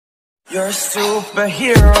You're a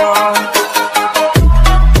superhero.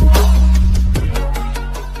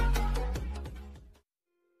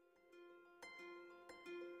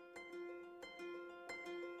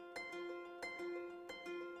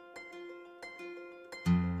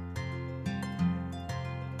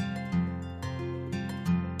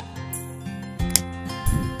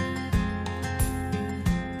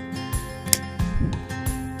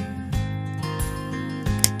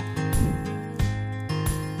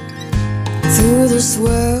 Through this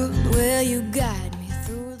world where you guide me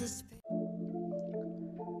through the space.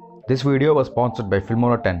 This video was sponsored by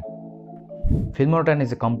Filmora 10. Filmora 10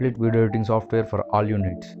 is a complete video editing software for all your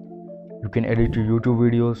needs. You can edit your YouTube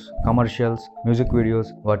videos, commercials, music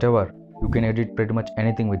videos, whatever. You can edit pretty much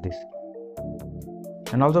anything with this.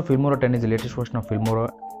 And also Filmora 10 is the latest version of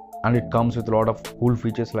Filmora, and it comes with a lot of cool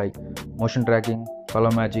features like motion tracking,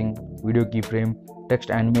 color matching, video keyframe,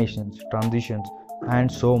 text animations, transitions,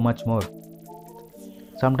 and so much more.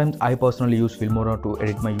 Sometimes I personally use Filmora to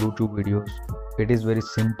edit my YouTube videos. It is very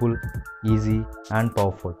simple, easy and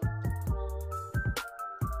powerful.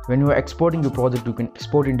 When you are exporting your project, you can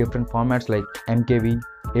export in different formats like MKV,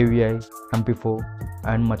 AVI, MP4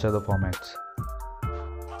 and much other formats.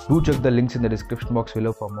 Do check the links in the description box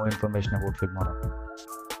below for more information about Filmora.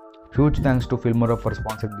 Huge thanks to Filmora for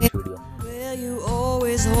sponsoring this video. Will you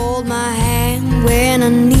always hold my hand when I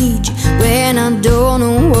need you, when I don't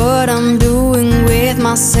know what I'm doing with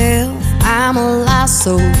myself? I'm a lost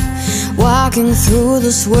soul, walking through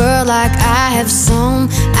this world like I have some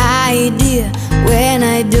idea. When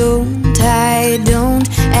I don't,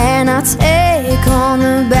 and I take on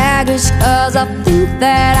the baggage cause I think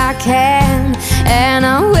that I can. And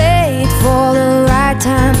I wait for the right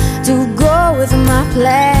time to go with my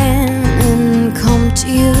plan and come to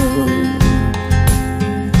you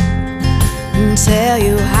and tell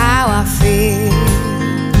you how I feel.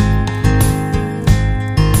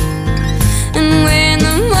 And when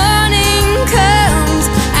the morning comes,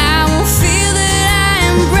 I will feel that I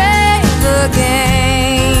am brave again.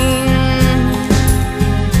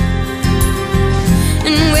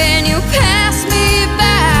 And when you pass me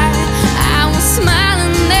by, I will smile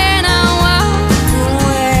and then I'll walk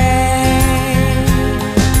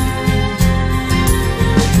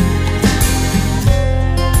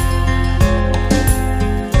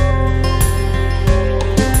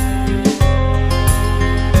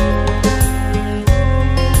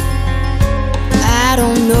I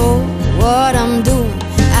don't know what I'm doing,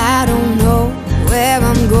 I don't know where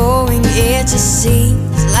I'm going. It just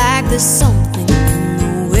seems like there's something in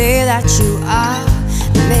the way that you are.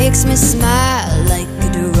 It makes me smile like a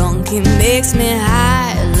drunk, it makes me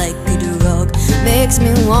high like a drug, makes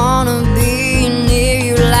me wanna be near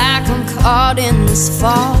you like I'm caught in this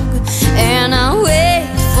fog. And I wait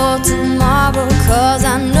for tomorrow cause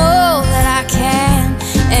I know that I can.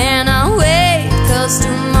 And I wait cause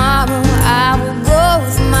tomorrow I will go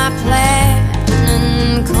with my plan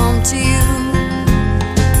and come to you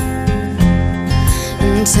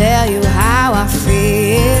and tell you how I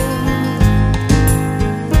feel.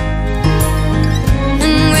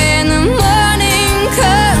 And when the morning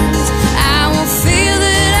comes, I will feel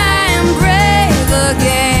that I am brave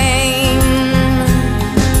again.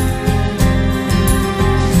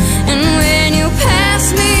 And when you pass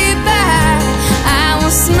me by, I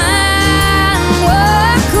will smile and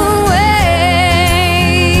walk away.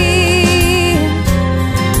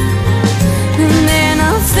 And then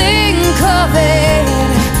I'll think of it,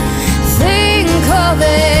 think of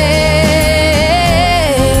it.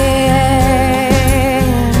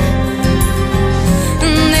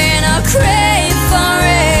 And then I'll crave for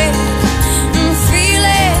it and feel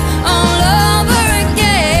it all over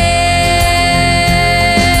again.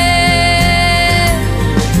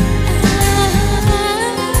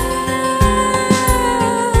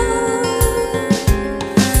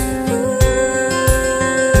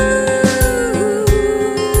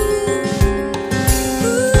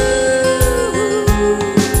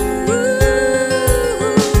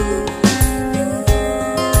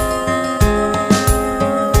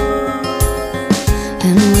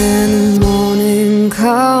 And when the morning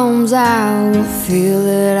comes, I will feel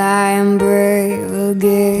that I am brave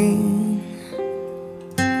again.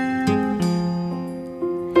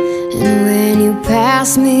 And when you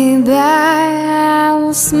pass me by, I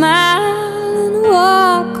will smile and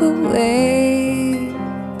walk away.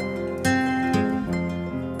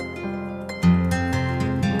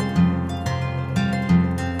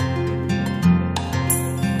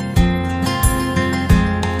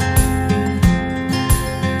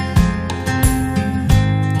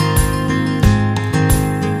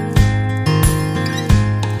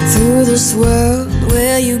 Through this world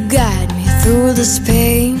where you guide through this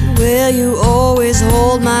pain? Will you always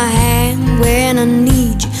hold my hand when I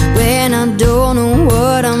need you, when I don't know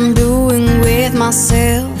what I'm doing with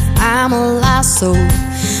myself? I'm a lost soul,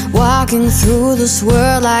 walking through this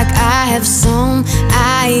world like I have some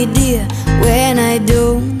idea. When I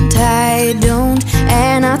don't,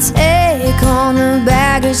 and I take on the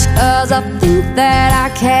baggage 'cause I think that I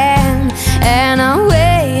can. And I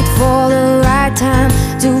wait for the right time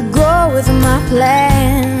to go with my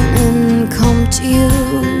plan and come to you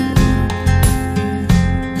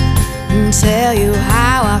and tell you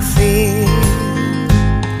how I feel.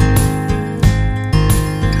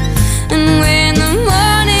 And when the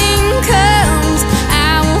morning comes,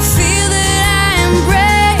 I will feel that I am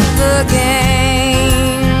brave again.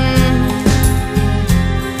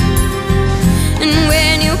 And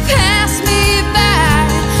when you pass me by,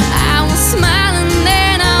 I will smile and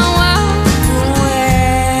then I'll walk away.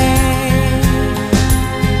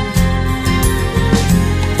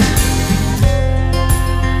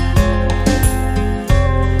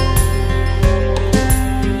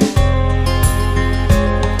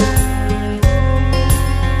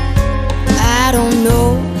 I don't know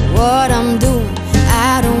what I'm doing,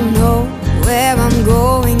 I don't know where I'm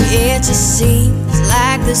going. It just seems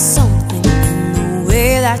like there's something in the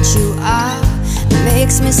way that you are that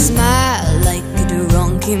makes me smile like a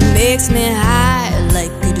drunk. It makes me high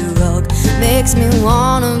like a drug, makes me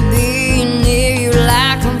wanna be near you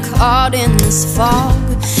like I'm caught in this fog.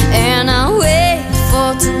 And I wait for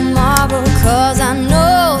tomorrow 'cause I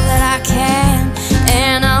know that I can.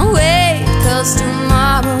 And I wait 'cause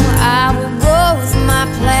tomorrow I will go with my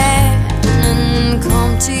plan and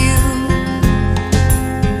come to you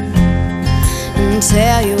and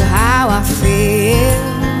tell you how I feel.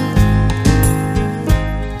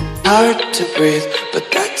 Hard to breathe, but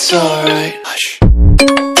that's alright.